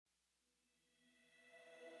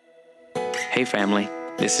Hey family,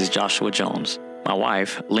 this is Joshua Jones. My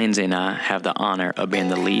wife, Lindsay, and I have the honor of being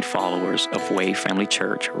the lead followers of Way Family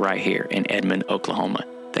Church right here in Edmond, Oklahoma.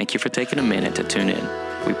 Thank you for taking a minute to tune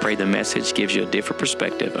in. We pray the message gives you a different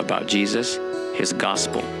perspective about Jesus, His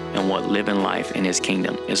gospel, and what living life in His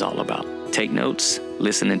kingdom is all about. Take notes,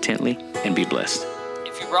 listen intently, and be blessed.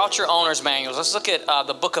 If you brought your owner's manuals, let's look at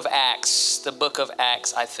the book of Acts. The book of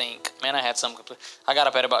Acts, I think. Man, I got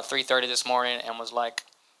up at about 3:30 this morning and was like,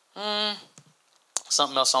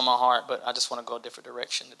 something else on my heart, but I just want to go a different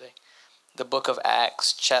direction today. The book of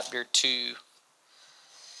Acts, chapter 2.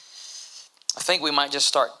 I think we might just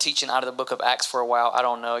start teaching out of the book of Acts for a while. I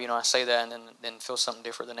don't know. I say that and then feel something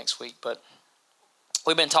different the next week. But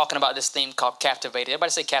we've been talking about this theme called Captivated.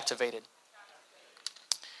 Everybody say Captivated.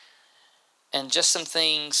 And just some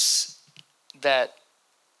things that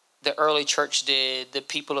the early church did, the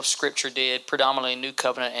people of Scripture did, predominantly New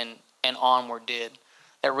Covenant and onward did,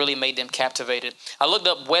 that really made them captivated. I looked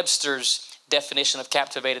up Webster's definition of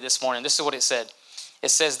captivated this morning. This is what it said. It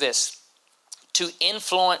says this: to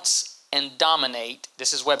influence and dominate.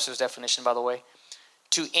 This is Webster's definition, by the way.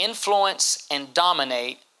 To influence and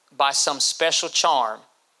dominate by some special charm.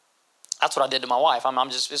 That's what I did to my wife.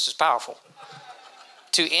 This is powerful.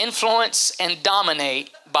 To influence and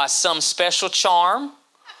dominate by some special charm,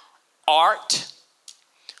 art,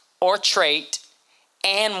 or trait,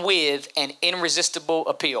 and with an irresistible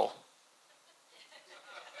appeal.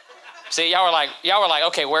 See, y'all were like,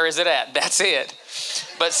 okay, where is it at? That's it.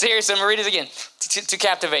 But seriously, let me read it again. To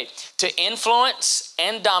captivate. To influence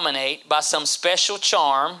and dominate by some special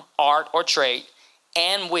charm, art, or trait,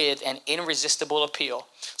 and with an irresistible appeal.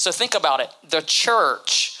 So think about it. The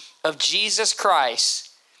church of Jesus Christ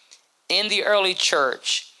in the early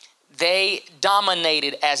church, they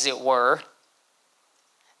dominated, as it were,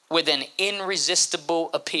 with an irresistible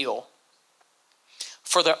appeal.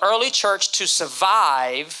 For the early church to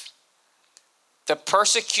survive the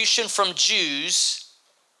persecution from Jews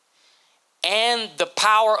and the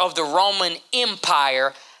power of the Roman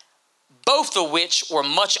Empire, both of which were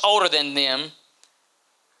much older than them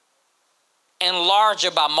and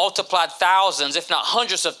larger by multiplied thousands, if not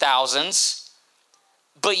hundreds of thousands,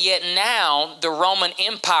 but yet now the Roman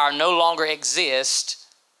Empire no longer exists,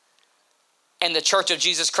 and the Church of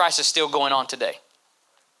Jesus Christ is still going on today.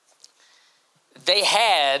 They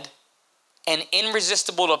had an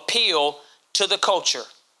irresistible appeal to the culture.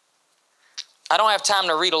 I don't have time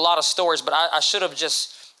to read a lot of stories, but I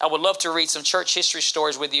would love to read some church history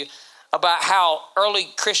stories with you about how early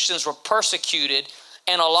Christians were persecuted,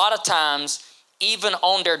 and a lot of times, even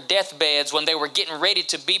on their deathbeds, when they were getting ready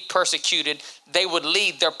to be persecuted, they would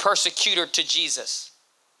lead their persecutor to Jesus.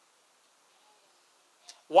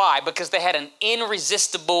 Why? Because they had an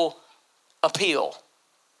irresistible appeal,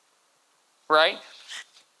 right?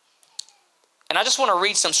 And I just want to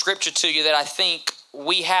read some scripture to you that I think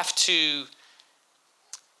we have to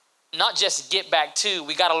not just get back to,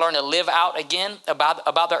 we got to learn to live out again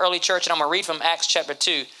about the early church. And I'm going to read from Acts chapter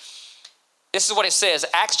 2. This is what it says.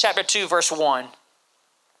 Acts chapter 2, verse 1.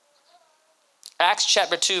 Acts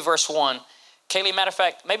chapter 2, verse 1. Kaylee, matter of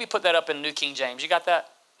fact, maybe put that up in New King James. You got that?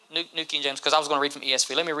 New King James, because I was going to read from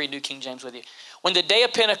ESV. Let me read New King James with you. When the day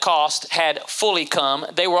of Pentecost had fully come,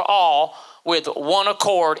 they were all with one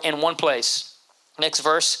accord in one place. Next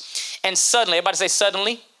verse. And suddenly, everybody say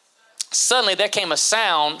suddenly. Suddenly there came a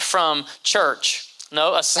sound from church.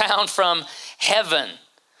 No, a sound from heaven.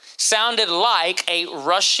 Sounded like a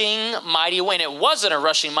rushing mighty wind. It wasn't a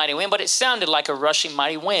rushing mighty wind, but it sounded like a rushing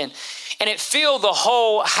mighty wind. And it filled the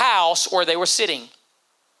whole house where they were sitting.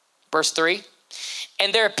 Verse 3.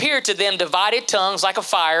 And there appeared to them divided tongues like a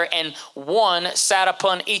fire, and one sat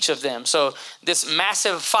upon each of them. So this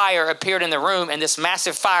massive fire appeared in the room, and this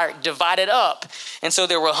massive fire divided up. And so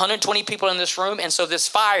there were 120 people in this room, and so this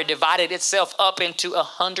fire divided itself up into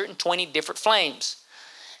 120 different flames.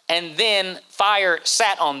 And then fire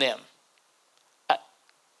sat on them.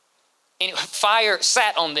 Fire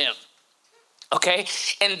sat on them. Okay,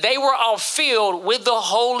 and they were all filled with the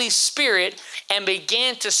Holy Spirit and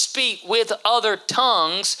began to speak with other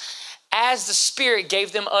tongues as the Spirit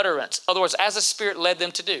gave them utterance. In other words, as the Spirit led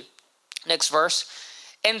them to do. Next verse.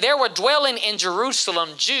 And there were dwelling in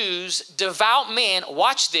Jerusalem Jews, devout men,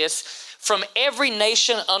 watch this, from every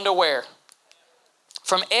nation under where?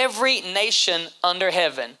 From every nation under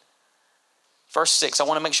heaven. Verse 6, I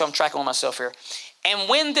want to make sure I'm tracking with myself here. And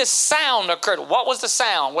when this sound occurred, what was the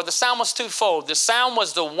sound? Well, the sound was twofold. The sound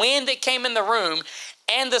was the wind that came in the room,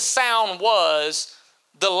 and the sound was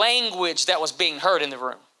the language that was being heard in the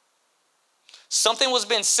room. Something was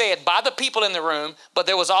being said by the people in the room, but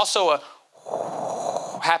there was also a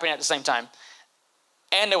happening at the same time.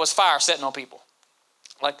 and there was fire setting on people.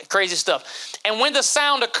 Like crazy stuff. And when the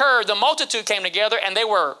sound occurred, the multitude came together and they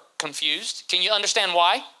were confused. Can you understand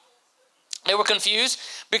why? They were confused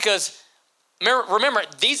because remember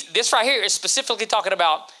this right here is specifically talking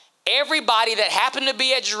about everybody that happened to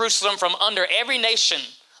be at Jerusalem from under every nation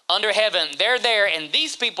under heaven. They're there, and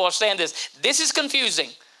these people are saying this. This is confusing.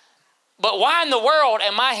 But why in the world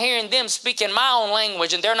am I hearing them speak in my own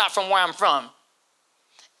language and they're not from where I'm from?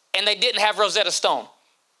 And they didn't have Rosetta Stone.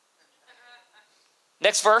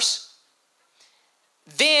 Next verse.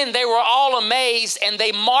 Then they were all amazed and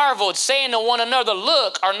they marveled, saying to one another,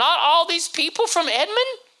 look, are not all these people from Edmond?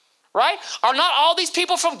 Right? Are not all these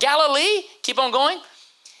people from Galilee? Keep on going.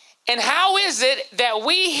 And how is it that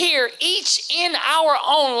we hear each in our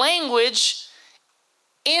own language,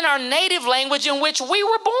 in our native language in which we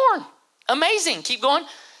were born? Amazing. Keep going.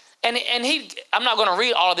 And I'm not going to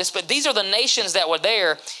read all of this, but these are the nations that were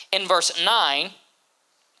there in verse 9.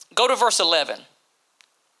 Go to verse 11.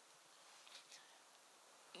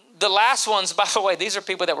 The last ones, by the way, these are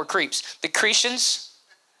people that were creeps. The Cretians,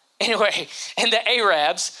 anyway, and the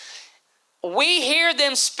Arabs. We hear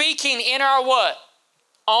them speaking in our what?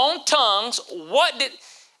 Own tongues.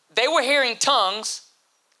 They were hearing tongues,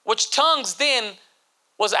 which tongues then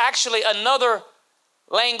was actually another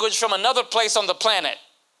language from another place on the planet.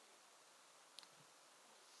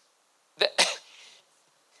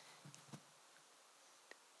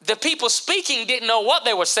 The people speaking didn't know what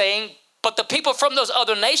they were saying, but the people from those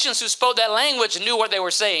other nations who spoke that language knew what they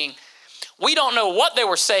were saying. We don't know what they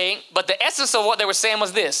were saying, but the essence of what they were saying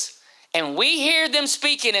was this. And we hear them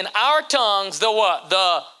speaking in our tongues the what?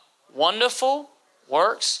 The wonderful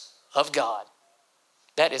works of God.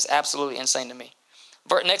 That is absolutely insane to me.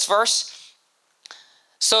 Next verse.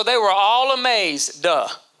 So they were all amazed,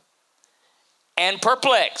 and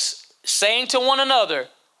perplexed, saying to one another,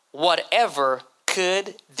 whatever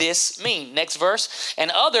could this mean? Next verse.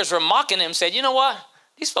 And others were mocking him, said, you know what?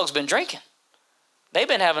 These folks been drinking. They've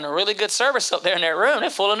been having a really good service up there in that room. They're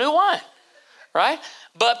full of new wine, right?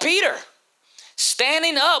 But Peter,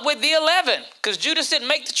 standing up with the 11, because Judas didn't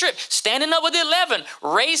make the trip, standing up with the 11,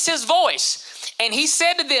 raised his voice. And he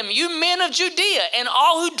said to them, you men of Judea and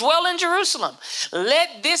all who dwell in Jerusalem,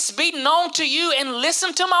 let this be known to you and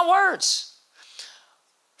listen to my words.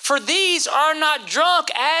 For these are not drunk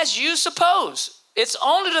as you suppose. It's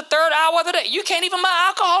only the third hour of the day. You can't even buy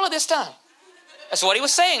alcohol at this time. That's what he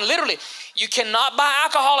was saying, literally. You cannot buy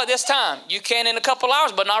alcohol at this time. You can in a couple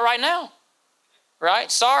hours, but not right now.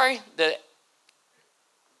 Right? Sorry.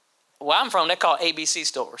 Where I'm from, they call ABC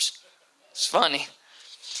stores. It's funny.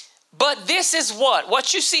 But this is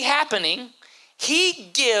what you see happening. He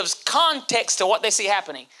gives context to what they see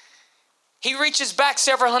happening. He reaches back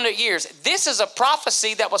several hundred years. This is a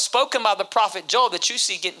prophecy that was spoken by the prophet Joel that you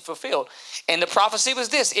see getting fulfilled. And the prophecy was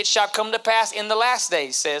this: it shall come to pass in the last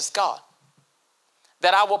days, says God,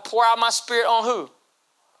 that I will pour out my spirit on who?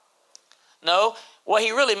 No, what he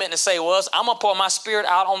really meant to say was, I'm going to pour my spirit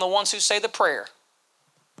out on the ones who say the prayer.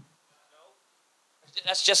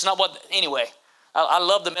 That's just not what, anyway, I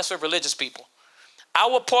love to mess with religious people. I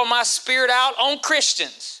will pour my spirit out on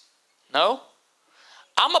Christians. No,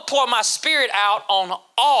 I'm going to pour my spirit out on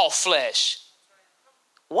all flesh.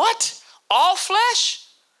 What? All flesh?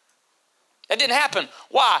 That didn't happen.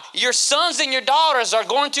 Why? Your sons and your daughters are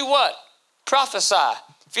going to what? Prophesy.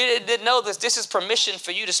 If you didn't know this, this is permission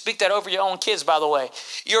for you to speak that over your own kids, by the way.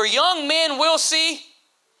 Your young men will see,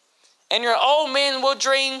 and your old men will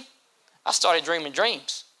dream. I started dreaming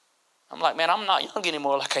dreams. I'm like, man, I'm not young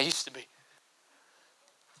anymore like I used to be.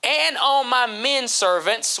 And on my men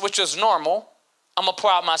servants, which was normal, I'm going to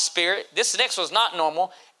pour out my spirit. This next was not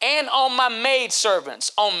normal. And on my maid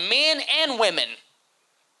servants, on men and women,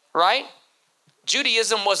 right?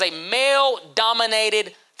 Judaism was a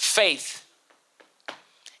male-dominated faith.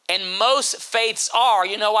 And most faiths are.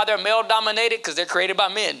 You know why they're male-dominated? Because they're created by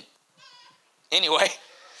men. Anyway,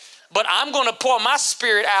 but I'm going to pour my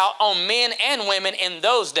spirit out on men and women in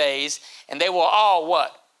those days, and they will all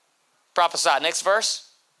what? Prophesy. Next verse.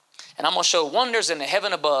 And I'm going to show wonders in the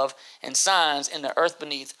heaven above and signs in the earth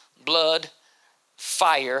beneath, blood,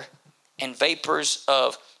 fire, and vapors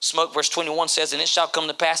of smoke. Verse 21 says, and it shall come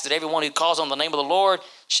to pass that everyone who calls on the name of the Lord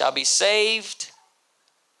shall be saved.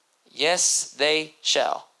 Yes, they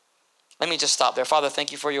shall. Let me just stop there. Father,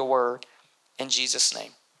 thank you for your word in Jesus'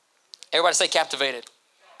 name. Everybody say captivated.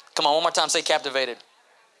 Come on, one more time, say captivated.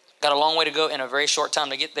 Got a long way to go and a very short time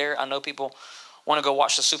to get there. I know people want to go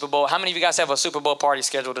watch the Super Bowl. How many of you guys have a Super Bowl party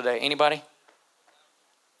scheduled today? Anybody?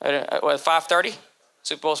 At 5:30?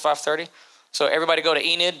 Super Bowl's 5:30. So everybody go to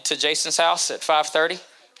Enid, to Jason's house at 5:30.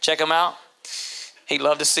 Check him out. He'd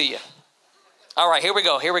love to see you. All right, here we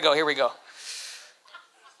go.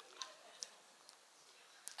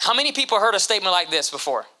 How many people heard a statement like this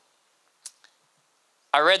before?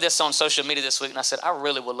 I read this on social media this week and I said, I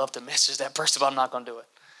really would love to message that person, but I'm not going to do it.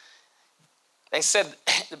 They said,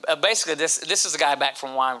 basically, this is a guy back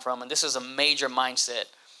from where I'm from, and this is a major mindset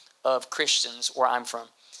of Christians where I'm from,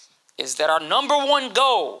 is that our number one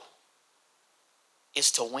goal is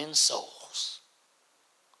to win souls.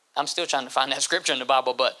 I'm still trying to find that scripture in the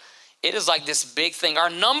Bible, but it is like this big thing. Our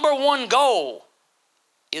number one goal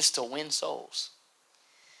is to win souls.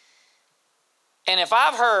 And if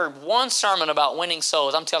I've heard one sermon about winning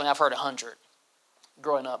souls, I'm telling you, I've heard 100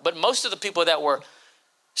 growing up. But most of the people that were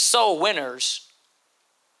soul winners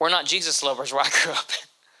were not Jesus lovers where I grew up.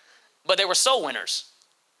 But they were soul winners,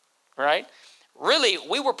 right? Really,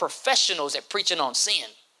 we were professionals at preaching on sin.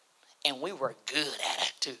 And we were good at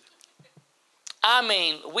it too. I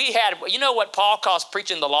mean, we had, you know what Paul calls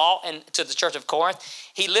preaching the law and to the church of Corinth?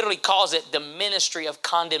 He literally calls it the ministry of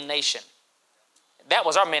condemnation. That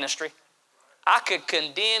was our ministry. I could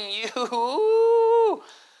condemn you.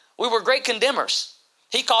 We were great condemners.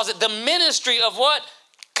 He calls it the ministry of what?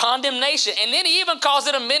 Condemnation. And then he even calls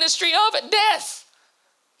it a ministry of death.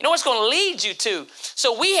 You know what's going to lead you to?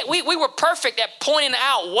 So we were perfect at pointing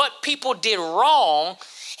out what people did wrong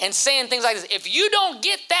and saying things like this. If you don't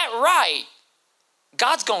get that right,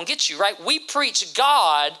 God's going to get you, right? We preach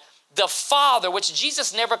God, the Father, which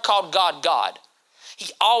Jesus never called God, God.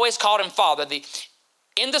 He always called him Father.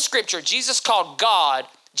 In the scripture, Jesus called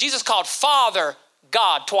Father,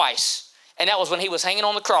 God twice. And that was when he was hanging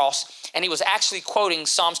on the cross, and he was actually quoting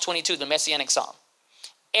Psalms 22, the Messianic Psalm.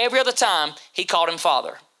 Every other time, he called him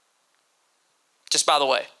Father. Just by the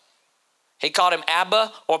way. He called him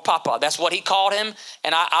Abba or Papa. That's what he called him.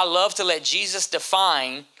 And I love to let Jesus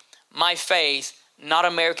define my faith, not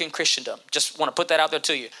American Christendom. Just want to put that out there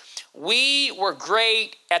to you. We were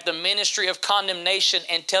great at the ministry of condemnation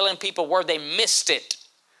and telling people where they missed it.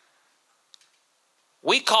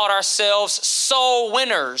 We called ourselves soul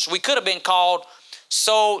winners. We could have been called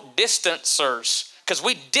soul distancers because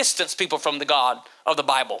we distanced people from the God of the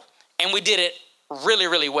Bible. And we did it really,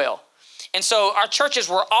 really well. And so our churches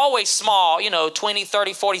were always small, 20,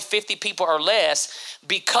 30, 40, 50 people or less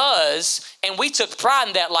because, and we took pride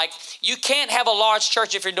in that, like you can't have a large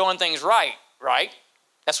church if you're doing things right?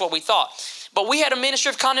 That's what we thought. But we had a ministry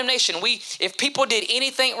of condemnation. If people did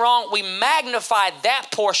anything wrong, we magnified that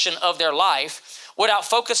portion of their life without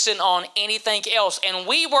focusing on anything else. And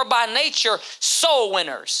we were by nature soul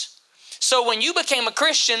winners. So when you became a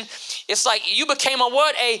Christian, it's like you became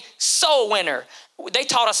a soul winner. They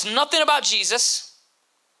taught us nothing about Jesus.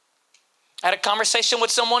 I had a conversation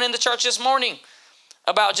with someone in the church this morning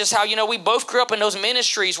about just how, we both grew up in those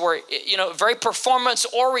ministries where, very performance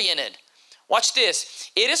oriented. Watch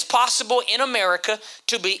this. It is possible in America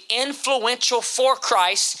to be influential for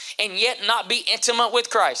Christ and yet not be intimate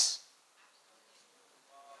with Christ.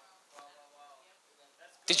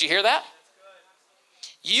 Did you hear that?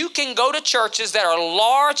 You can go to churches that are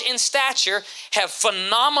large in stature, have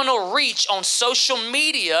phenomenal reach on social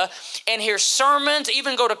media, and hear sermons,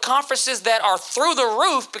 even go to conferences that are through the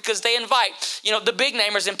roof because they invite, the big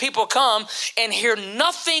namers, and people come and hear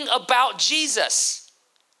nothing about Jesus.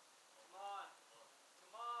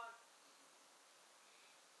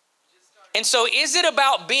 And so is it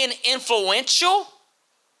about being influential?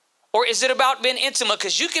 Or is it about being intimate?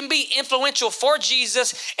 Because you can be influential for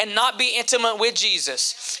Jesus and not be intimate with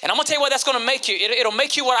Jesus. And I'm going to tell you what that's going to make you. It'll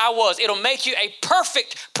make you what I was. It'll make you a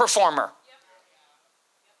perfect performer.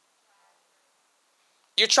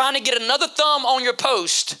 You're trying to get another thumb on your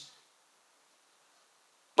post.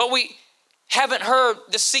 But we haven't heard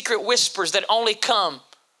the secret whispers that only come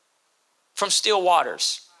from still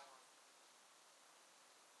waters.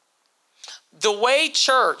 The way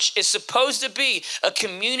church is supposed to be a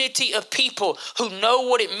community of people who know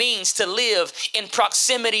what it means to live in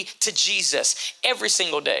proximity to Jesus every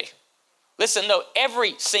single day. Listen, no,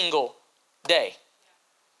 every single day.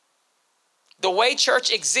 The way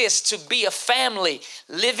church exists to be a family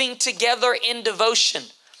living together in devotion,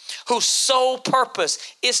 whose sole purpose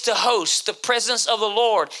is to host the presence of the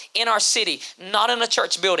Lord in our city, not in a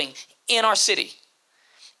church building, in our city,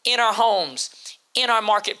 in our homes, in our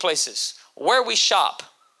marketplaces, where we shop,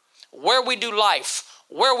 where we do life,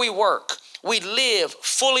 where we work. We live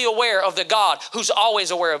fully aware of the God who's always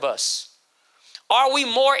aware of us. Are we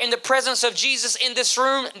more in the presence of Jesus in this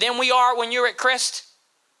room than we are when you're at Crest?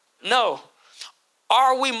 No.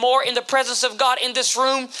 Are we more in the presence of God in this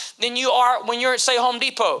room than you are when you're at, say, Home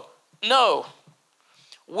Depot? No.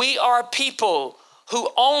 We are people who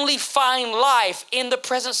only find life in the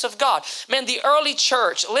presence of God. Man, the early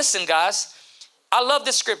church, listen, guys, I love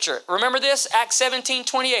this scripture. Remember this? Acts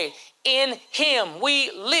 17:28. In him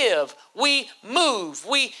we live, we move,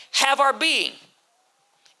 we have our being.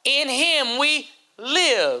 In him we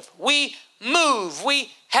live, we move,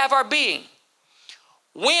 we have our being.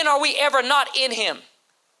 When are we ever not in him?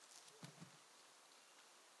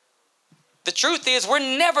 The truth is we're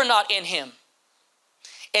never not in him.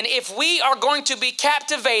 And if we are going to be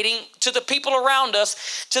captivating to the people around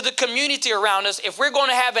us, to the community around us, if we're going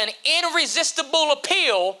to have an irresistible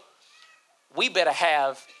appeal, we better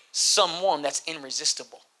have someone that's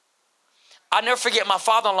irresistible. I'll never forget my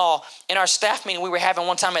father-in-law in our staff meeting we were having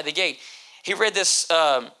one time at the gate. He read this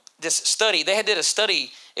study. They had did a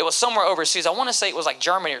study. It was somewhere overseas. I want to say it was like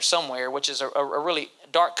Germany or somewhere, which is a really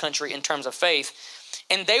dark country in terms of faith.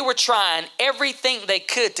 And they were trying everything they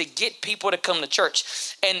could to get people to come to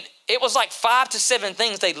church. And it was like 5 to 7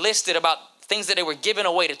 things they listed about things that they were giving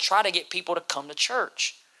away to try to get people to come to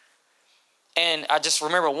church. And I just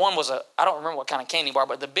remember one was I don't remember what kind of candy bar,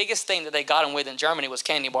 but the biggest thing that they got them with in Germany was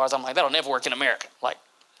candy bars. I'm like, that'll never work in America. Like,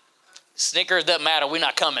 Snickers, doesn't matter, we're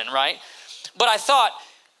not coming, right? But I thought,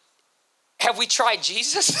 have we tried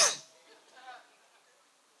Jesus?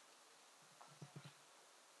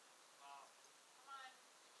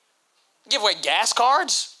 Give away gas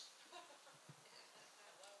cards?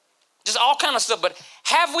 Just all kind of stuff. But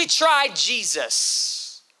have we tried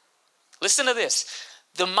Jesus? Listen to this.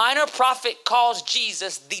 The minor prophet calls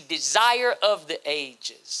Jesus the desire of the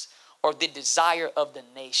ages, or the desire of the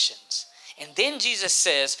nations. And then Jesus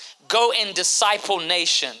says, go and disciple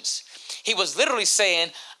nations. He was literally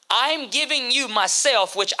saying, I'm giving you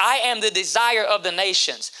myself, which I am the desire of the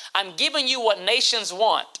nations. I'm giving you what nations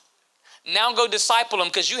want. Now go disciple them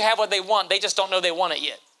because you have what they want. They just don't know they want it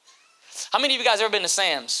yet. How many of you guys ever been to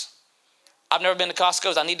Sam's? I've never been to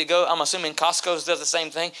Costco's. I need to go. I'm assuming Costco's does the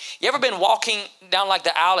same thing. You ever been walking down like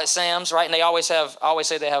the aisle at Sam's, right? And they always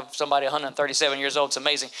say they have somebody 137 years old. It's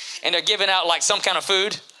amazing. And they're giving out like some kind of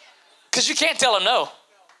food because you can't tell them no.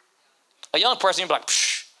 A young person, you'd be like,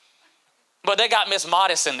 psh. But they got Miss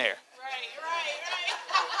Modest in there. Right.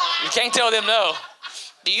 You can't tell them no.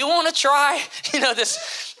 Do you want to try,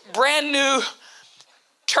 this brand new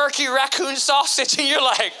turkey raccoon sausage? And you're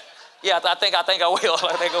like, yeah, I think I will.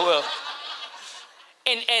 I think I will.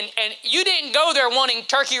 And you didn't go there wanting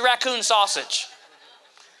turkey raccoon sausage.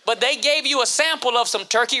 But they gave you a sample of some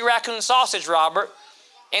turkey raccoon sausage, Robert.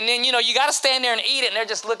 And then, you got to stand there and eat it. And they're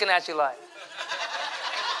just looking at you like.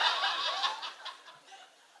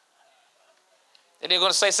 And they're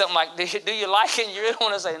going to say something like, do you like it? And you really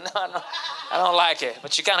want to say, no, I don't like it.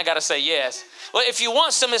 But you kind of got to say yes. Well, if you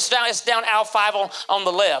want some, it's down aisle 5 on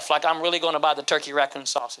the left. Like, I'm really going to buy the turkey raccoon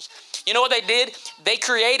sausage. You know what they did? They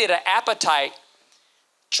created an appetite.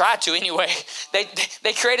 Tried to anyway.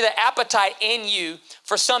 They created an appetite in you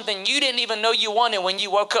for something you didn't even know you wanted when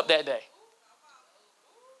you woke up that day.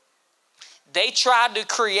 They tried to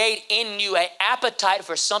create in you an appetite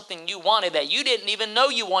for something you wanted that you didn't even know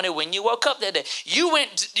you wanted when you woke up that day. You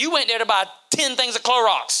went there to buy 10 things of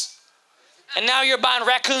Clorox. And now you're buying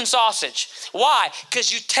raccoon sausage. Why?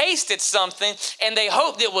 Because you tasted something and they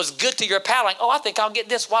hoped it was good to your palate. Like, I think I'll get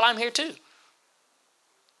this while I'm here too.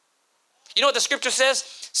 You know what the scripture says?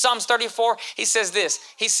 Psalms 34, he says this.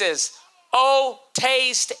 He says, oh,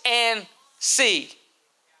 taste and see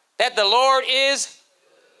that the Lord is.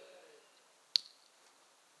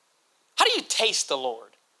 How do you taste the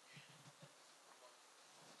Lord?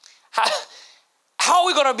 How are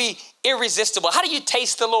we going to be irresistible? How do you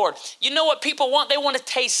taste the Lord? You know what people want? They want to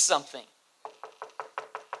taste something.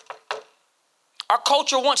 Our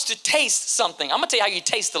culture wants to taste something. I'm going to tell you how you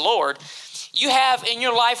taste the Lord. You have in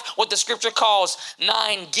your life what the scripture calls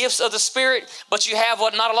 9 gifts of the Spirit, but you have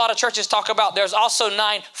what not a lot of churches talk about. There's also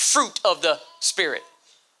 9 fruit of the Spirit.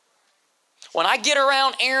 When I get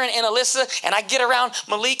around Aaron and Alyssa and I get around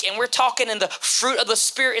Malik and we're talking and the fruit of the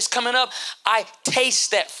Spirit is coming up, I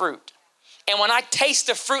taste that fruit. And when I taste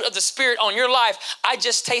the fruit of the Spirit on your life, I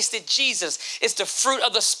just tasted Jesus. It's the fruit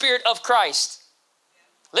of the Spirit of Christ.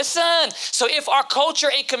 Listen, so if our culture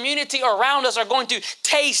and community around us are going to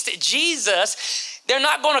taste Jesus,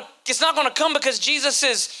 it's not going to come because Jesus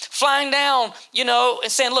is flying down,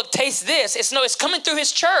 and saying, look, taste this. It's coming through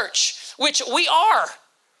his church, which we are.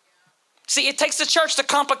 See, it takes the church to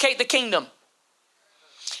complicate the kingdom.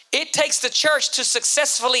 It takes the church to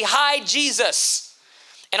successfully hide Jesus.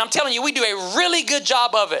 And I'm telling you, we do a really good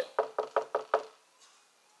job of it.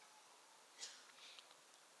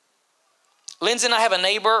 Lindsay and I have a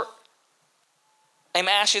neighbor named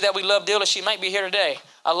Ashley that we love dearly. She might be here today.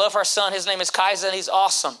 I love her son. His name is Kaiser, and he's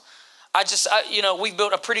awesome. we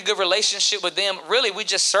built a pretty good relationship with them. Really, we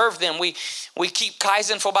just serve them. We keep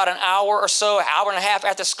Kaizen for about an hour or so, an hour and a half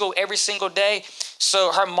after school every single day.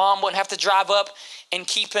 So her mom wouldn't have to drive up and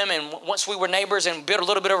keep him. And once we were neighbors and built a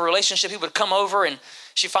little bit of a relationship, he would come over, and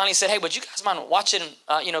she finally said, hey, would you guys mind watching,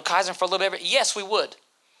 Kaizen for a little bit? Yes, we would.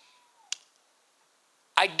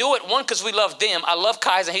 I do it, one, because we love them. I love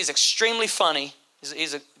Kaizen. He's extremely funny.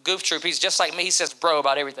 He's a goof troop. He's just like me. He says bro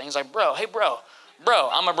about everything. He's like, bro, hey, bro.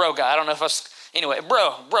 Bro, I'm a bro guy. I don't know if anyway,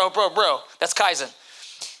 bro. That's Kaizen.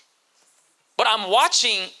 But I'm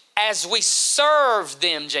watching as we serve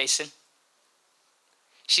them, Jason.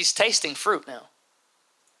 She's tasting fruit now.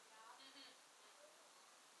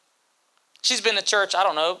 She's been to church, I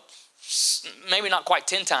don't know, maybe not quite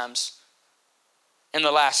 10 times in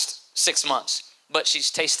the last 6 months, but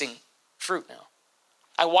she's tasting fruit now.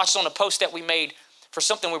 I watched on a post that we made for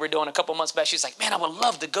something we were doing a couple months back. She's like, man, I would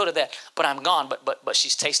love to go to that, but I'm gone. But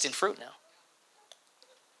she's tasting fruit now.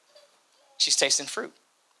 She's tasting fruit.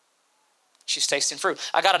 She's tasting fruit.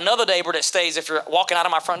 I got another neighbor that stays, if you're walking out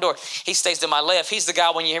of my front door, he stays to my left. He's the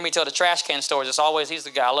guy, when you hear me tell the trash can stories, he's the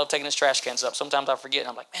guy. I love taking his trash cans up. Sometimes I forget. And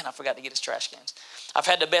I'm like, man, I forgot to get his trash cans. I've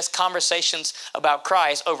had the best conversations about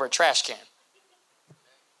Christ over a trash can.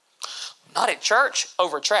 Not at church,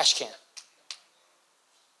 over a trash can.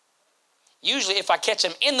 Usually if I catch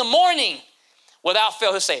him in the morning, without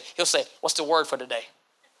fail, he'll say, what's the word for today?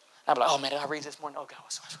 I'll be like, oh man, did I read this morning? Oh God,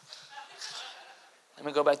 let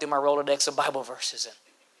me go back through my Rolodex of Bible verses. And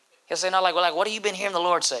he'll say, no, like what have you been hearing the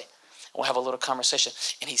Lord say? And we'll have a little conversation.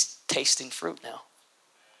 And he's tasting fruit now.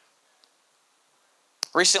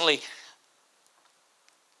 Recently,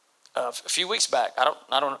 a few weeks back,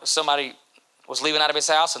 somebody was leaving out of his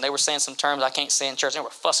house and they were saying some terms I can't say in church. They were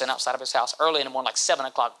fussing outside of his house early in the morning, like 7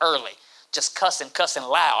 o'clock early. Just cussing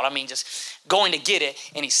loud. I mean, just going to get it.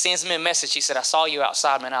 And he sends me a message. He said, I saw you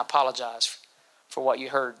outside, man. I apologize for what you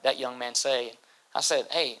heard that young man say. And I said,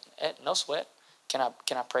 hey, Ed, no sweat. Can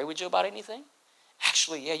I pray with you about anything?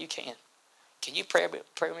 Actually, yeah, you can. Can you pray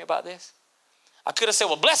with me about this? I could have said,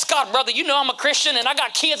 well, bless God, brother. You know I'm a Christian and I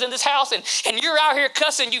got kids in this house and you're out here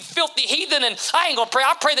cussing, you filthy heathen, and I ain't going to pray.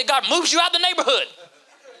 I pray that God moves you out of the neighborhood.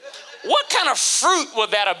 What kind of fruit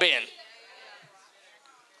would that have been?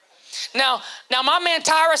 Now my man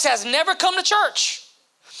Tyrus has never come to church.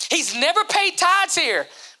 He's never paid tithes here,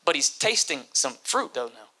 but he's tasting some fruit though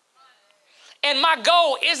now. And my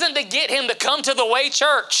goal isn't to get him to come to the Way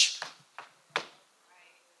Church.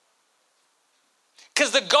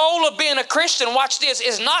 Because the goal of being a Christian, watch this,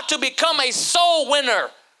 is not to become a soul winner.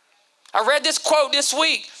 I read this quote this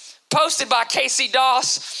week, posted by Casey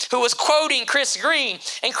Doss, who was quoting Chris Green.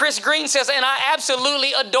 And Chris Green says, and I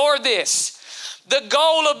absolutely adore this, the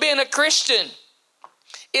goal of being a Christian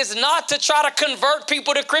is not to try to convert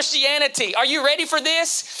people to Christianity. Are you ready for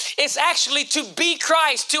this? It's actually to be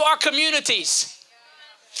Christ to our communities.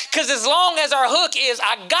 Because as long as our hook is,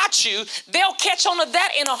 I got you, they'll catch on to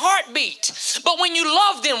that in a heartbeat. But when you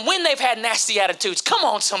love them when they've had nasty attitudes, come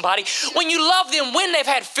on somebody, when you love them when they've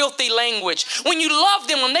had filthy language, when you love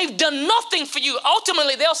them when they've done nothing for you,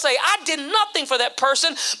 ultimately they'll say, I did nothing for that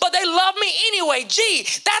person, but they love me anyway. Gee,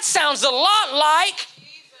 that sounds a lot like,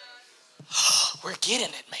 we're getting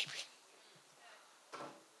it maybe.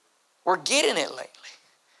 We're getting it lately.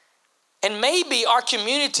 And maybe our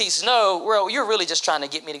communities know, well, you're really just trying to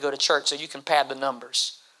get me to go to church so you can pad the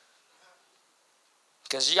numbers.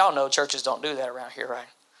 Because y'all know churches don't do that around here, right?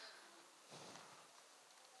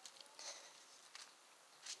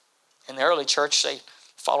 In the early church, they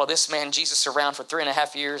followed this man Jesus around for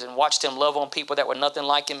 3.5 years and watched him love on people that were nothing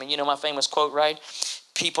like him. And you know my famous quote, right?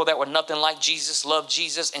 People that were nothing like Jesus loved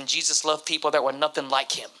Jesus, and Jesus loved people that were nothing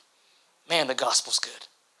like him. Man, the gospel's good.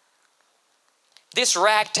 This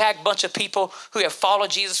ragtag bunch of people who have followed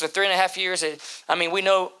Jesus for 3.5 years, we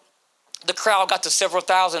know the crowd got to several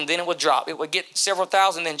thousand, then it would drop. It would get several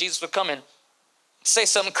thousand, then Jesus would come and say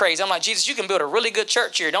something crazy. I'm like, Jesus, you can build a really good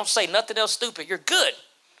church here. Don't say nothing else stupid. You're good.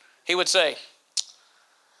 He would say,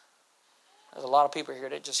 there's a lot of people here.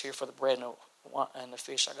 They're just here for the bread and the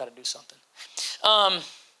fish. I got to do something.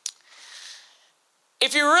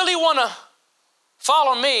 If you really want to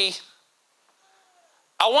follow me,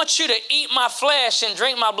 I want you to eat my flesh and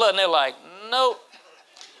drink my blood. And they're like, nope.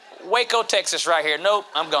 Waco, Texas right here. Nope,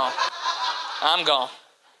 I'm gone. I'm gone.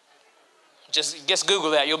 Just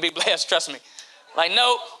Google that. You'll be blessed. Trust me. Like,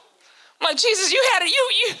 nope. I'm like, Jesus, you had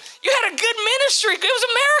a good ministry. It was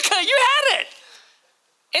America. You had it.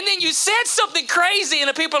 And then you said something crazy and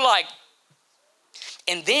the people are like,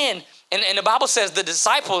 and then, and the Bible says the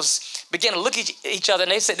disciples began to look at each other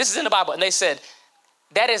and they said, this is in the Bible. And they said,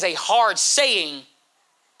 that is a hard saying.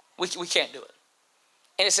 We can't do it.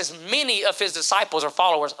 And it says many of his disciples or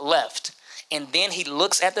followers left. And then he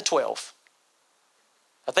looks at the 12.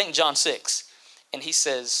 I think John 6. And he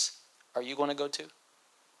says, are you going to go too?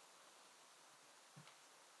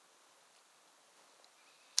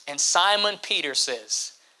 And Simon Peter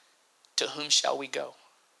says, to whom shall we go?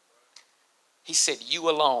 He said, you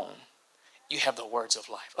alone, you have the words of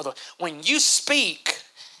life. When you speak,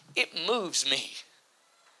 it moves me.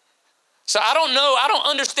 So I don't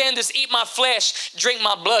understand this eat my flesh, drink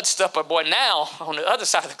my blood stuff. But boy, now on the other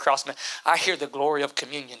side of the cross, man, I hear the glory of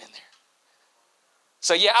communion in there.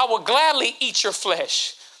 So yeah, I will gladly eat your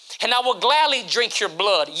flesh and I will gladly drink your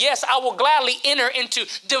blood. Yes, I will gladly enter into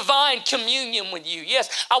divine communion with you.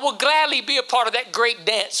 Yes, I will gladly be a part of that great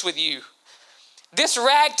dance with you. This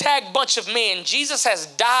ragtag bunch of men, Jesus has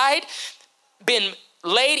died, been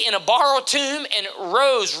laid in a borrowed tomb and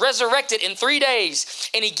rose, resurrected in 3 days.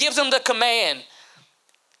 And he gives them the command,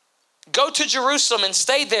 go to Jerusalem and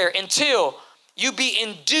stay there until you be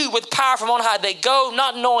endued with power from on high. They go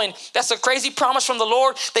not knowing. That's a crazy promise from the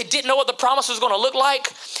Lord. They didn't know what the promise was going to look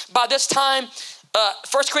like. By this time,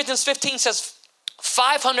 1 Corinthians 15 says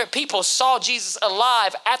 500 people saw Jesus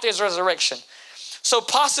alive after his resurrection. So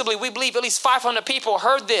possibly we believe at least 500 people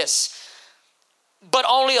heard this, but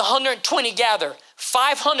only 120 gather.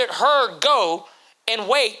 500 heard go and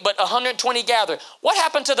wait, but 120 gather. What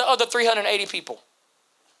happened to the other 380 people?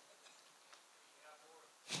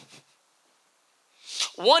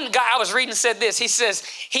 One guy I was reading said this. He says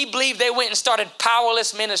he believed they went and started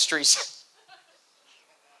powerless ministries.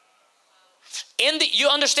 You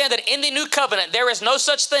understand that in the new covenant, there is no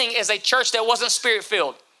such thing as a church that wasn't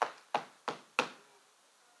spirit-filled.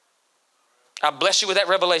 I bless you with that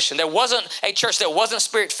revelation. There wasn't a church that wasn't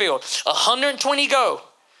spirit-filled. 120 go,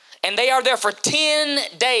 and they are there for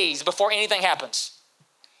 10 days before anything happens.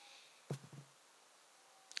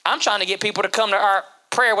 I'm trying to get people to come to our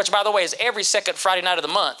prayer, which, by the way, is every second Friday night of the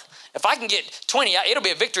month. If I can get 20, it'll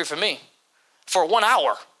be a victory for me for 1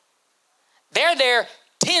 hour. They're there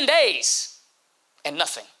 10 days and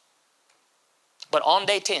nothing. But on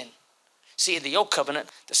day 10, see, in the old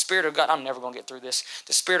covenant, the Spirit of God, I'm never going to get through this.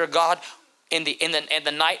 The Spirit of God in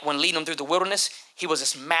the night when leading them through the wilderness, he was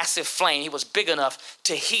this massive flame. He was big enough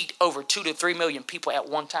to heat over 2 to 3 million people at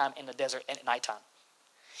one time in the desert at nighttime.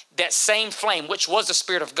 That same flame, which was the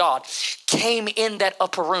Spirit of God, came in that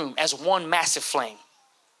upper room as one massive flame.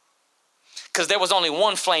 Because there was only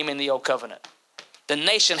one flame in the old covenant. The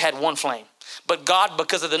nation had one flame. But God,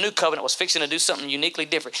 because of the new covenant, was fixing to do something uniquely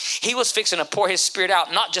different. He was fixing to pour his Spirit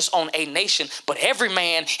out, not just on a nation, but every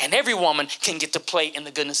man and every woman can get to play in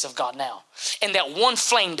the goodness of God now. And that one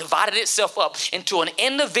flame divided itself up into an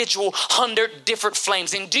individual 100 different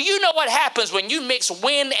flames. And do you know what happens when you mix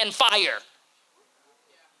wind and fire?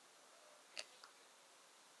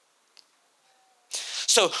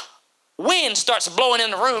 So wind starts blowing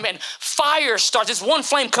in the room and fire starts, this one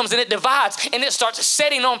flame comes and it divides and it starts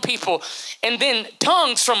setting on people. And then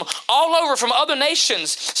tongues from all over, from other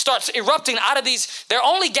nations, starts erupting out of these. They're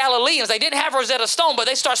only Galileans. They didn't have Rosetta Stone, but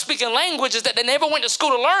they start speaking languages that they never went to school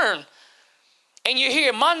to learn. And you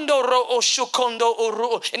hear mando ro o shukondo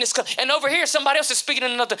uru, and over here somebody else is speaking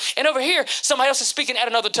in another, and over here somebody else is speaking at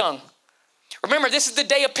another tongue. Remember, this is the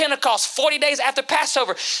day of Pentecost, 40 days after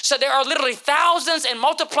Passover. So there are literally thousands and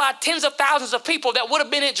multiplied tens of thousands of people that would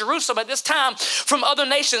have been in Jerusalem at this time from other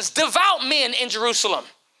nations, devout men in Jerusalem,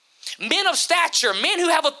 men of stature, men who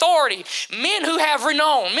have authority, men who have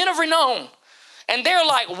renown, men of renown. And they're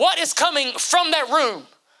like, what is coming from that room?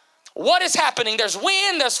 What is happening? There's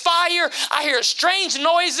wind, there's fire. I hear strange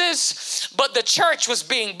noises, but the church was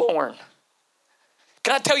being born.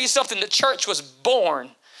 Can I tell you something? The church was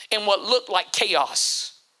born in what looked like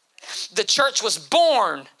chaos. The church was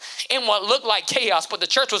born in what looked like chaos, but the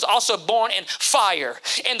church was also born in fire.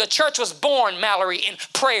 And the church was born, Mallory, in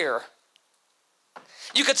prayer.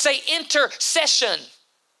 You could say intercession.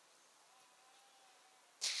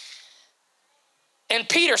 And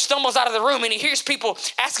Peter stumbles out of the room and he hears people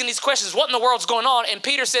asking these questions. What in the world's going on? And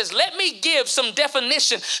Peter says, let me give some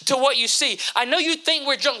definition to what you see. I know you think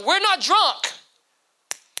we're drunk. We're not drunk.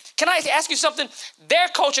 Can I ask you something? Their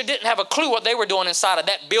culture didn't have a clue what they were doing inside of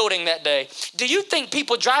that building that day. Do you think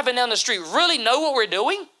people driving down the street really know what we're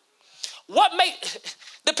doing?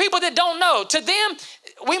 The people that don't know, to them,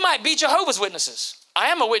 we might be Jehovah's Witnesses. I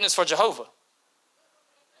am a witness for Jehovah.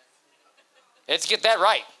 Let's get that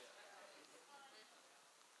right.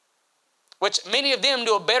 Which many of them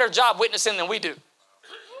do a better job witnessing than we do.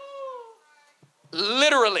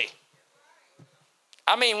 Literally.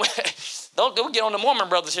 I mean, we'll get on the Mormon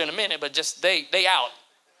brothers here in a minute, but just they out.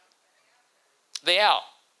 They out.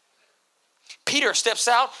 Peter steps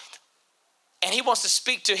out. And he wants to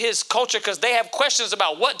speak to his culture because they have questions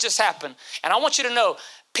about what just happened. And I want you to know,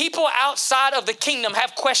 people outside of the kingdom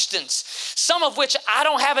have questions, some of which I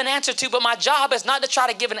don't have an answer to, but my job is not to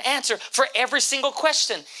try to give an answer for every single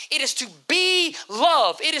question. It is to be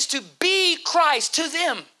love. It is to be Christ to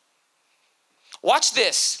them. Watch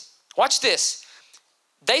this. Watch this.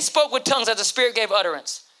 They spoke with tongues as the Spirit gave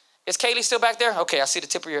utterance. Is Kaylee still back there? Okay, I see the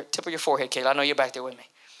tip of your forehead, Kaylee. I know you're back there with me.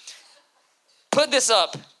 Put this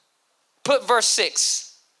up. Put verse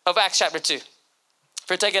 6 of Acts chapter 2. If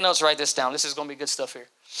you're taking notes, write this down. This is going to be good stuff here.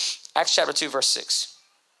 Acts chapter 2, verse 6.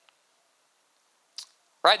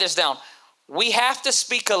 Write this down. We have to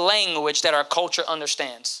speak a language that our culture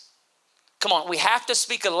understands. Come on, we have to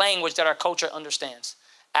speak a language that our culture understands.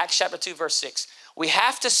 Acts chapter 2, verse 6. We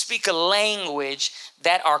have to speak a language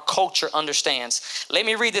that our culture understands. Let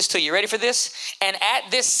me read this to you. Ready for this? And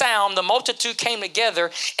at this sound, the multitude came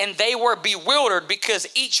together, and they were bewildered because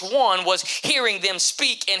each one was hearing them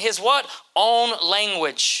speak in his what? Own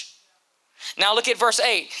language. Now look at verse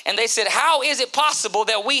 8. And they said, how is it possible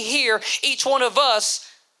that we hear each one of us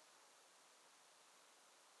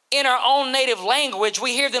in our own native language?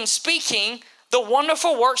 We hear them speaking the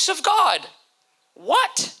wonderful works of God.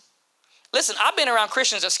 What? Listen, I've been around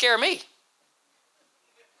Christians that scare me.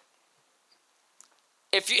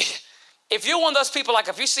 If you're one of those people, like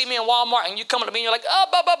if you see me in Walmart and you come to me and you're like,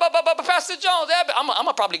 Pastor Jones, I'm going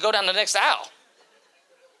to probably go down the next aisle.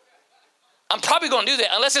 I'm probably going to do that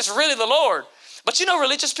unless it's really the Lord. But you know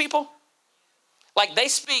religious people? Like they're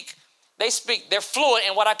fluent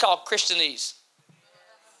in what I call Christianese.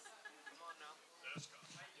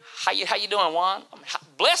 How you doing, Juan? I'm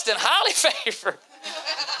blessed and highly favored.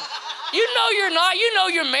 You know you're not. You know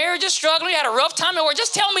your marriage is struggling. You had a rough time at work.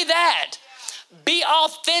 Just tell me that. Be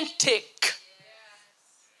authentic.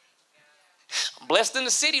 Blessed in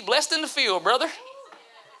the city, blessed in the field, brother.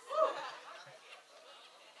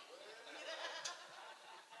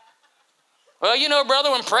 Well, you know,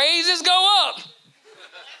 brother, when praises go up.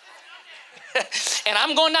 And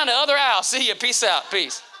I'm going down the other aisle. See you. Peace out.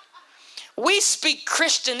 Peace. We speak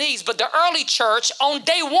Christianese, but the early church on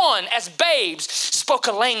day one as babes spoke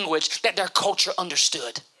a language that their culture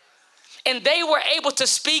understood. And they were able to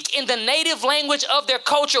speak in the native language of their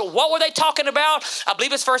culture. What were they talking about? I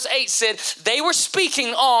believe it's verse 8 said, they were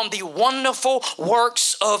speaking on the wonderful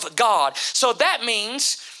works of God. So that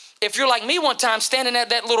means if you're like me one time standing at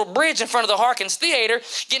that little bridge in front of the Harkins Theater,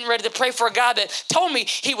 getting ready to pray for a guy that told me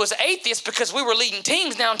he was atheist because we were leading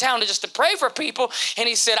teams downtown to pray for people. And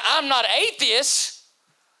he said, I'm not atheist.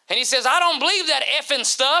 And he says, I don't believe that effing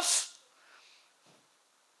stuff.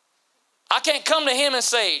 I can't come to him and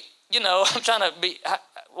say, you know, I'm trying to be,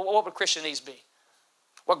 what would Christianese be?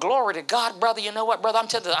 Well, glory to God, brother. You know what, brother? I'm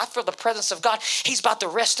telling you, I feel the presence of God. He's about to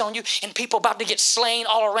rest on you and people about to get slain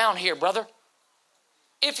all around here, brother.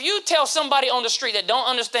 If you tell somebody on the street that don't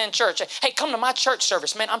understand church, hey, come to my church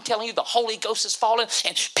service, man, I'm telling you the Holy Ghost is falling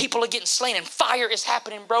and people are getting slain and fire is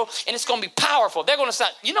happening, bro, and it's going to be powerful. They're going to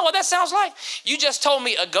sound, you know what that sounds like? You just told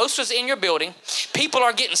me a ghost was in your building, people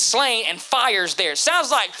are getting slain and fire's there. It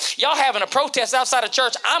sounds like y'all having a protest outside of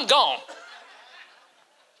church. I'm gone.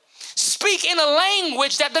 Speak in a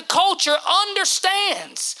language that the culture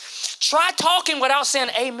understands. Try talking without saying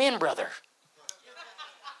amen, brother.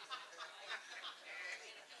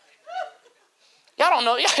 Y'all don't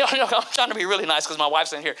know. I'm trying to be really nice because my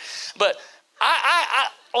wife's in here. But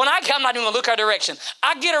when I'm not even going to look her direction.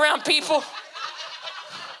 I get around people.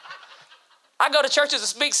 I go to churches to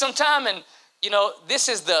speak sometime, and, you know, this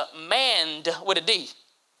is the mand with a D.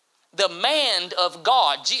 The mand of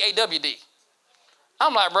God, G-A-W-D.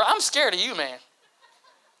 I'm like, bro, I'm scared of you, man.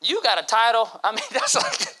 You got a title. I mean, that's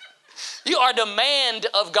like, you are the mand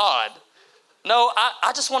of God. No,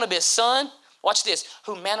 I just want to be a son, watch this,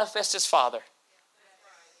 who manifests his Father.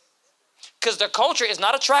 Because their culture is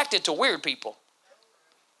not attracted to weird people.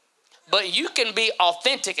 But you can be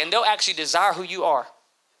authentic and they'll actually desire who you are.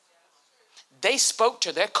 They spoke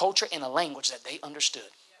to their culture in a language that they understood.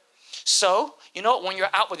 So, you know, when you're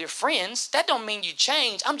out with your friends, that don't mean you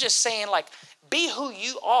change. I'm just saying, like, be who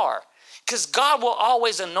you are. Because God will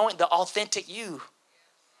always anoint the authentic you.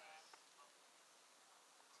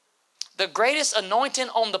 The greatest anointing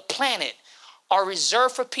on the planet are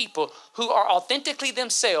reserved for people who are authentically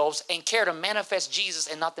themselves and care to manifest Jesus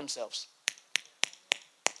and not themselves.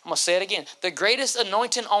 I'm going to say it again. The greatest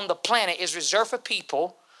anointing on the planet is reserved for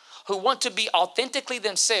people who want to be authentically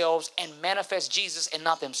themselves and manifest Jesus and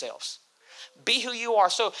not themselves. Be who you are.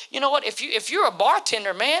 So, you know what? If you're a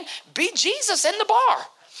bartender, man, be Jesus in the bar.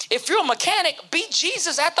 If you're a mechanic, be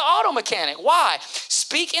Jesus at the auto mechanic. Why?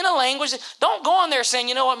 speak in a language. Don't go on there saying,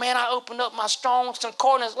 you know what, man, I opened up my Strong's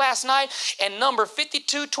Concordance last night and number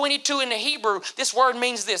 5222 in the Hebrew, this word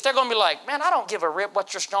means this. They're going to be like, man, I don't give a rip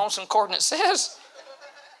what your Strong's Concordance says.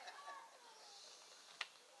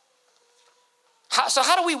 So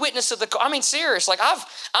how do we witness to the, I mean, serious, like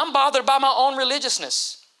I'm bothered by my own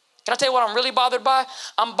religiousness. Can I tell you what I'm really bothered by?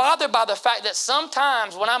 I'm bothered by the fact that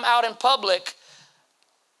sometimes when I'm out in public,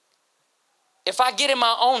 if I get in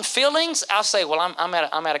my own feelings, I'll say, well, I'm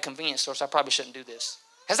at a convenience store, so I probably shouldn't do this.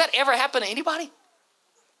 Has that ever happened to anybody?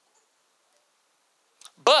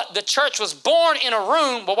 But the church was born in a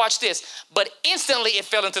room, well, watch this, but instantly it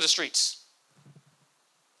fell into the streets.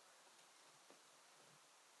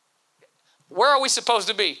 Where are we supposed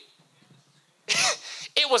to be?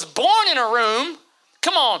 It was born in a room.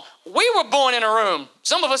 Come on, we were born in a room.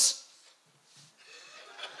 Some of us,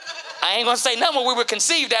 I ain't gonna say nothing what we were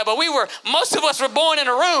conceived at, but most of us were born in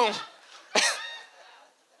a room.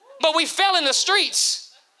 But we fell in the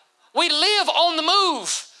streets. We live on the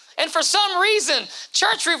move. And for some reason,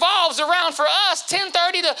 church revolves around for us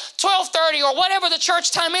 10:30 to 12:30 or whatever the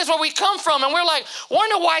church time is where we come from. And we're like,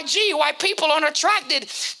 wonder why people aren't attracted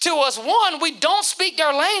to us. One, we don't speak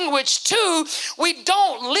their language. Two, we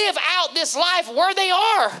don't live out this life where they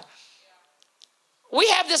are. We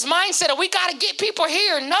have this mindset of we got to get people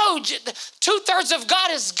here. No, 2/3 of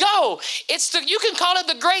God is go. You can call it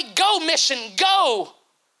the great go mission. Go.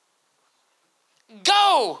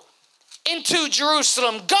 Go into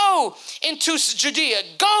Jerusalem, go into Judea,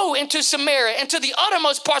 go into Samaria, into the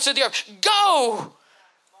uttermost parts of the earth. Go,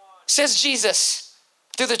 says Jesus,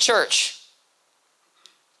 through the church.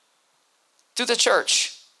 Through the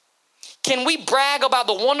church. Can we brag about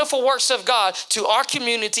the wonderful works of God to our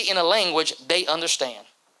community in a language they understand?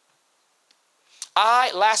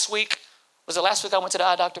 Last week I went to the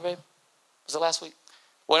eye doctor, babe? Was it last week?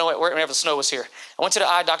 Well, whenever the snow was here. I went to the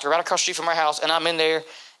eye doctor right across the street from our house, and I'm in there.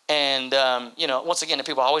 And, once again, the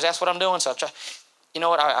people always ask what I'm doing. So I try, you know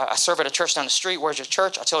what, I serve at a church down the street. Where's your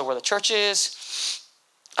church? I tell her where the church is.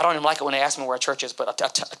 I don't even like it when they ask me where a church is, but I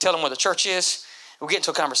tell them where the church is. We get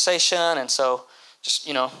into a conversation. And so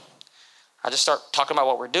I just start talking about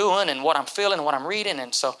what we're doing and what I'm feeling and what I'm reading.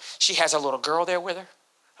 And so she has a little girl there with her.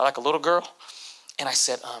 I like a little girl. And I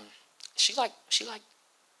said, she like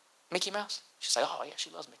Mickey Mouse? She's like, oh, yeah, she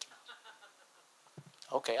loves Mickey Mouse.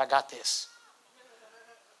 Okay, I got this.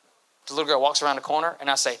 The little girl walks around the corner, and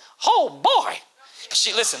I say, oh, boy.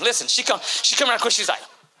 She listen. She come around the corner. She's like,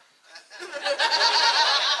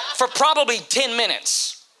 for probably 10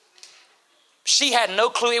 minutes, she had no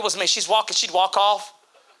clue it was me. She'd walk off.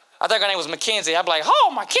 I think her name was Mackenzie. I'd be like,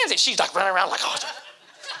 oh, Mackenzie. She's like running around like, oh.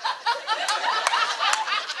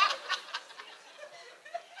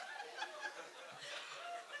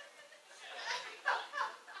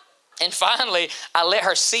 And finally, I let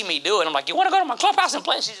her see me do it. I'm like, you want to go to my clubhouse and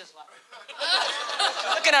play? She's just like,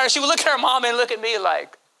 looking at her. She would look at her mom and look at me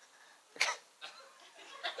like.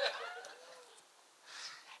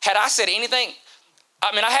 Had I said anything, I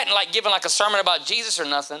hadn't given a sermon about Jesus or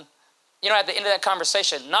nothing. At the end of that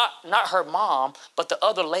conversation, not her mom, but the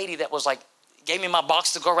other lady that was gave me my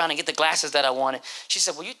box to go around and get the glasses that I wanted. She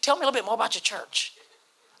said, will you tell me a little bit more about your church?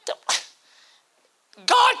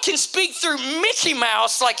 God can speak through Mickey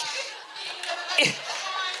Mouse.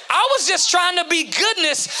 I was just trying to be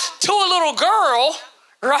goodness to a little girl,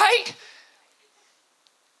 right?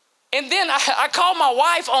 And then I called my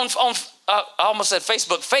wife on I almost said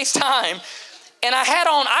Facebook, FaceTime. And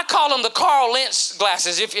I call them the Carl Lentz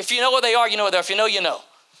glasses. If you know what they are, you know what they are. If you know, you know.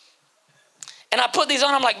 And I put these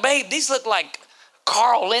on. I'm like, babe, these look like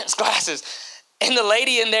Carl Lentz glasses. And the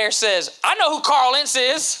lady in there says, I know who Carl Lentz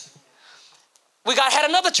is. We had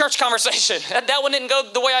another church conversation. That one didn't go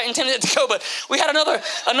the way I intended it to go, but we had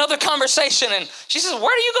another conversation. And she says,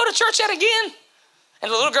 where do you go to church at again?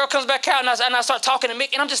 And the little girl comes back out, and I start talking to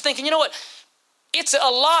Mick. And I'm just thinking, you know what? It's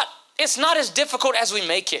not as difficult as we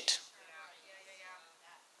make it.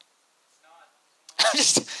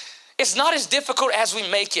 It's not as difficult as we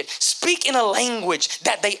make it. Speak in a language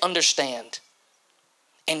that they understand.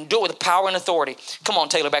 And do it with power and authority. Come on,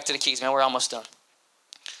 Taylor, back to the keys, man. We're almost done.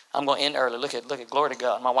 I'm going to end early. Look at, glory to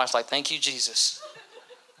God. My wife's like, thank you, Jesus.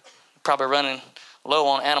 Probably running low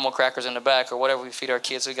on animal crackers in the back or whatever we feed our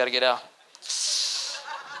kids. We got to get out.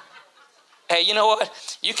 Hey, you know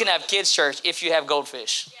what? You can have kids' church if you have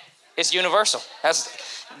goldfish. It's universal.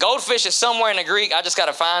 Goldfish is somewhere in the Greek. I just got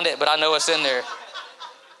to find it, but I know it's in there.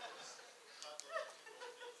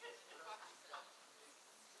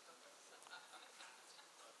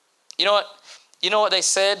 You know what they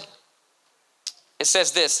said? It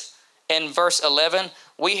says this in verse 11,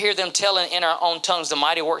 we hear them telling in our own tongues the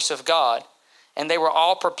mighty works of God. And they were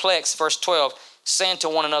all perplexed, verse 12, saying to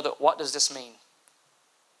one another, what does this mean?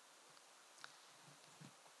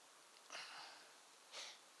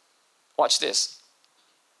 Watch this.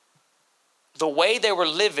 The way they were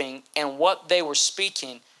living and what they were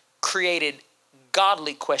speaking created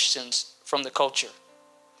godly questions from the culture.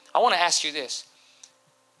 I want to ask you this.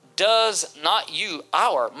 Does not you,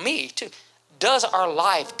 me too, does our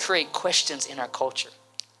life create questions in our culture?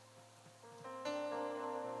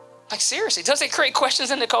 Like seriously, does it create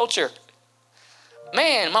questions in the culture?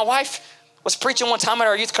 Man, my wife was preaching one time at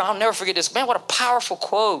our youth conference. I'll never forget this. Man, what a powerful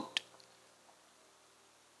quote.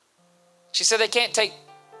 She said they can't take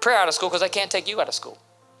prayer out of school because they can't take you out of school.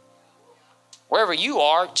 Wherever you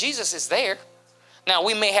are, Jesus is there. Now,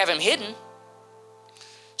 we may have him hidden.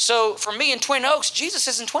 So for me in Twin Oaks, Jesus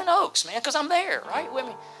is in Twin Oaks, man, because I'm there, right with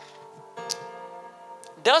me.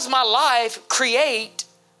 Does my life create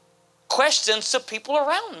questions to people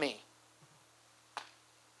around me?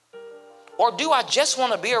 Or do I just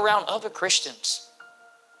want to be around other Christians?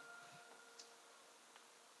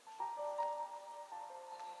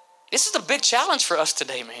 This is a big challenge for us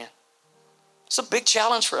today, man. It's a big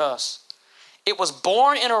challenge for us. It was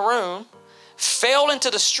born in a room, fell into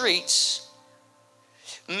the streets,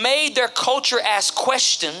 made their culture ask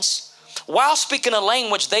questions while speaking a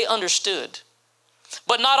language they understood.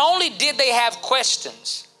 But not only did they have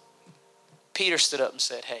questions, Peter stood up and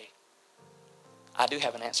said, hey, I do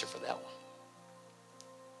have an answer for that one.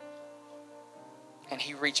 And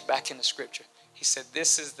he reached back into scripture. He said,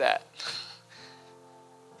 this is that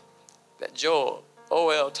Joel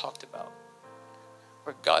talked about,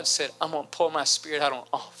 where God said, I'm going to pour my spirit out on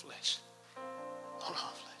all flesh. On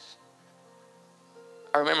all flesh.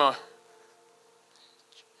 I remember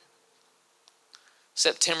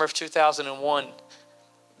September of 2001,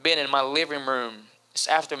 being in my living room. It's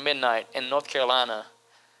after midnight in North Carolina.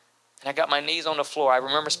 And I got my knees on the floor. I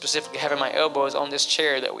remember specifically having my elbows on this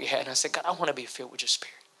chair that we had. And I said, God, I want to be filled with your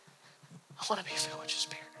spirit. I want to be filled with your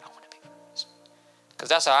spirit. Because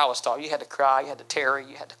that's how I was taught. You had to cry, you had to tarry,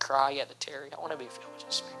 you had to cry, you had to tarry. I want to be filled with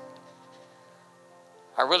your spirit.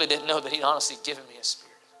 I really didn't know that he'd honestly given me a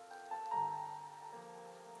spirit.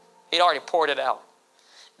 He'd already poured it out.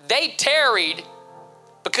 They tarried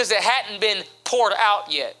because it hadn't been poured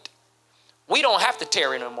out yet. We don't have to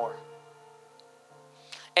tarry no more.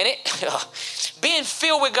 And being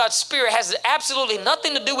filled with God's spirit has absolutely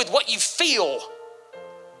nothing to do with what you feel.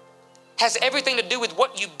 Has everything to do with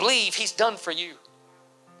what you believe he's done for you.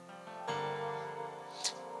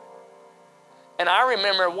 And I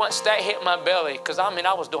remember once that hit my belly, because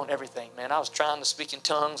I was doing everything, man. I was trying to speak in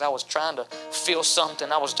tongues. I was trying to feel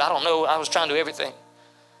something. I was trying to do everything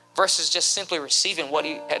versus just simply receiving what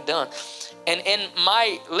he had done. And in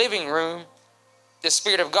my living room, the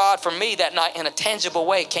Spirit of God for me that night in a tangible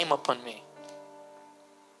way came upon me.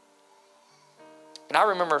 And I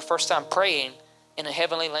remember the first time praying in a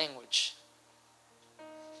heavenly language.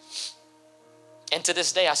 And to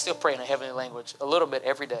this day, I still pray in a heavenly language a little bit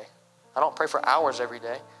every day. I don't pray for hours every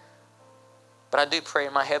day, but I do pray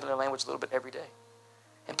in my heavenly language a little bit every day.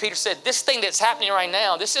 And Peter said, this thing that's happening right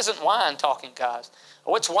now, this isn't wine talking, guys.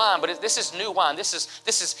 Oh, it's wine, but this is new wine. This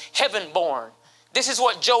is heaven born. This is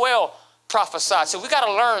what Joel prophesied. So we got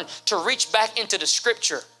to learn to reach back into the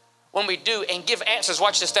scripture when we do and give answers,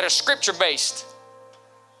 watch this, that are scripture based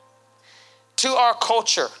to our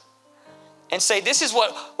culture. And say, this is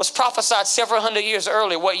what was prophesied several hundred years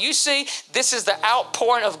earlier. What you see, this is the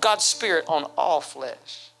outpouring of God's Spirit on all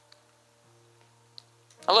flesh.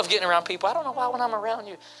 I love getting around people. I don't know why when I'm around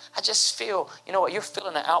you, I just feel, you know what, you're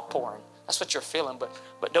feeling the outpouring. That's what you're feeling,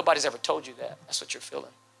 but nobody's ever told you that. That's what you're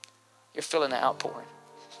feeling. You're feeling the outpouring.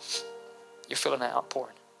 You're feeling the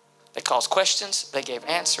outpouring. They caused questions. They gave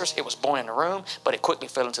answers. It was born in a room, but it quickly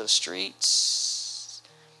fell into the streets.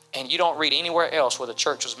 And you don't read anywhere else where the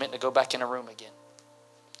church was meant to go back in a room again.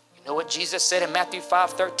 You know what Jesus said in Matthew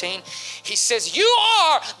 5:13? He says, you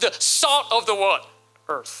are the salt of the what?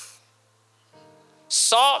 Earth.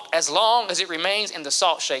 Salt, as long as it remains in the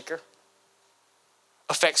salt shaker,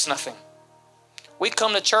 affects nothing. We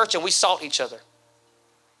come to church and we salt each other.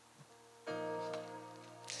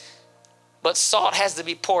 But salt has to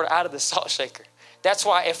be poured out of the salt shaker. That's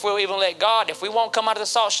why if we'll even let God, if we won't come out of the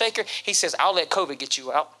salt shaker, he says, I'll let COVID get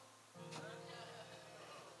you out.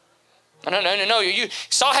 No.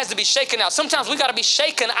 Salt has to be shaken out. Sometimes we got to be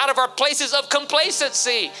shaken out of our places of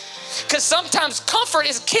complacency. Because sometimes comfort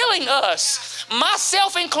is killing us,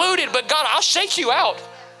 myself included. But God, I'll shake you out.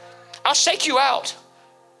 I'll shake you out.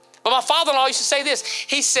 But my father-in-law used to say this.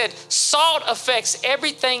 He said, salt affects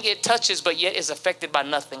everything it touches, but yet is affected by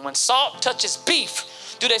nothing. When salt touches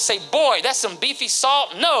beef, do they say, boy, that's some beefy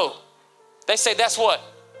salt? No. They say that's what?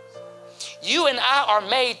 You and I are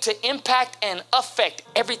made to impact and affect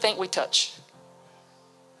everything we touch.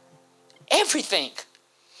 Everything.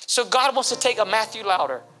 So God wants to take a Matthew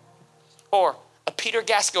Lauder or a Peter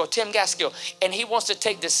Gaskill, Tim Gaskill, and he wants to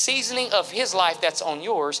take the seasoning of his life that's on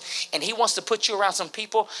yours, and he wants to put you around some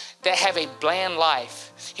people that have a bland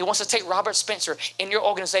life. He wants to take Robert Spencer in your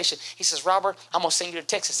organization. He says, Robert, I'm going to send you to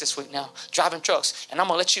Texas this week now, driving trucks, and I'm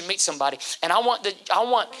going to let you meet somebody. And I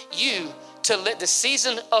want you to let the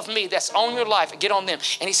season of me that's on your life get on them.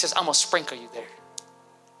 And he says, I'm going to sprinkle you there.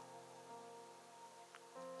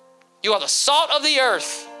 You are the salt of the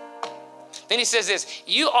earth. Then he says this,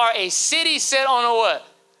 you are a city set on a what?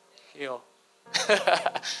 Hill.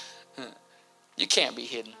 You can't be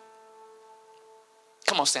hidden.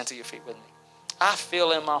 Come on, stand to your feet with me. I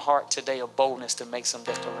feel in my heart today a boldness to make some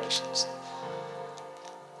declarations.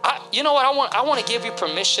 You know what? I want to give you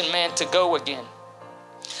permission, man, to go again.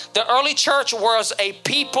 The early church was a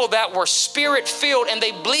people that were spirit-filled and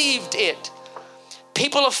they believed it.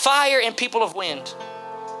 People of fire and people of wind.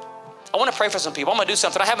 I want to pray for some people. I'm going to do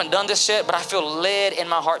something. I haven't done this yet, but I feel led in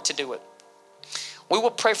my heart to do it. We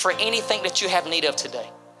will pray for anything that you have need of today.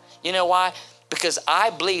 You know why? Because I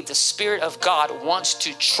believe the Spirit of God wants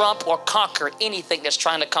to trump or conquer anything that's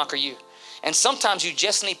trying to conquer you. And sometimes you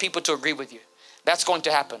just need people to agree with you. That's going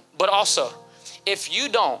to happen. But also, if you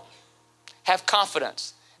don't have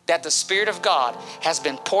confidence that the Spirit of God has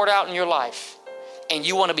been poured out in your life and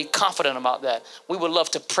you want to be confident about that, we would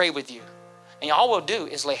love to pray with you. And all we'll do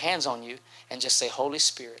is lay hands on you and just say, Holy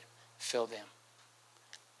Spirit, fill them.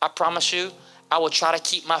 I promise you, I will try to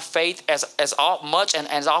keep my faith as much and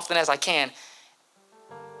as often as I can,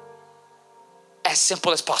 as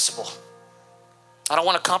simple as possible. I don't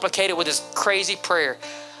want to complicate it with this crazy prayer.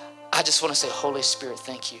 I just want to say, Holy Spirit,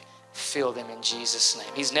 thank you. Fill them in Jesus'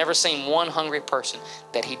 name. He's never seen one hungry person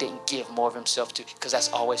that he didn't give more of himself to, because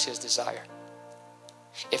that's always his desire.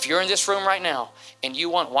 If you're in this room right now and you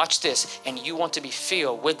want, watch this, and you want to be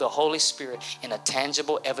filled with the Holy Spirit in a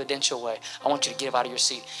tangible, evidential way, I want you to get up out of your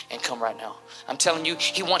seat and come right now. I'm telling you,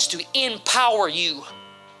 he wants to empower you,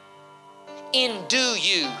 endue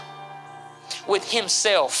you with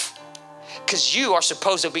himself, because you are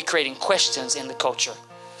supposed to be creating questions in the culture.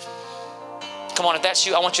 Come on, if that's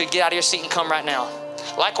you, I want you to get out of your seat and come right now.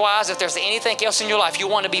 Likewise, if there's anything else in your life you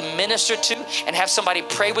want to be ministered to and have somebody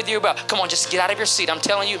pray with you about, come on, just get out of your seat. I'm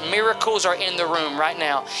telling you, miracles are in the room right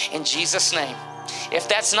now in Jesus' name. If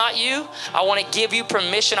that's not you, I want to give you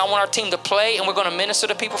permission. I want our team to play and we're going to minister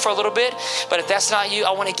to people for a little bit. But if that's not you,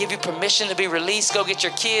 I want to give you permission to be released. Go get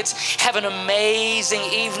your kids. Have an amazing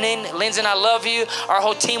evening. Lindsay and I love you. Our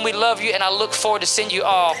whole team, we love you. And I look forward to seeing you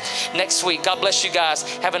all next week. God bless you guys.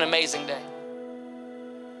 Have an amazing day.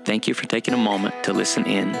 Thank you for taking a moment to listen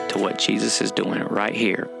in to what Jesus is doing right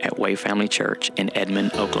here at Way Family Church in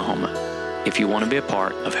Edmond, Oklahoma. If you want to be a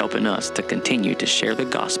part of helping us to continue to share the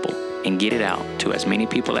gospel and get it out to as many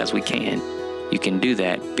people as we can, you can do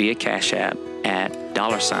that via Cash App at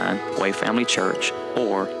 $Way Family Church,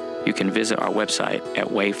 or you can visit our website at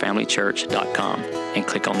wayfamilychurch.com and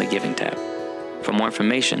click on the Giving tab. For more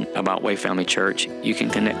information about Way Family Church, you can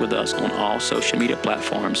connect with us on all social media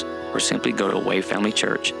platforms or simply go to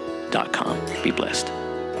wayfamilychurch.com. Be blessed.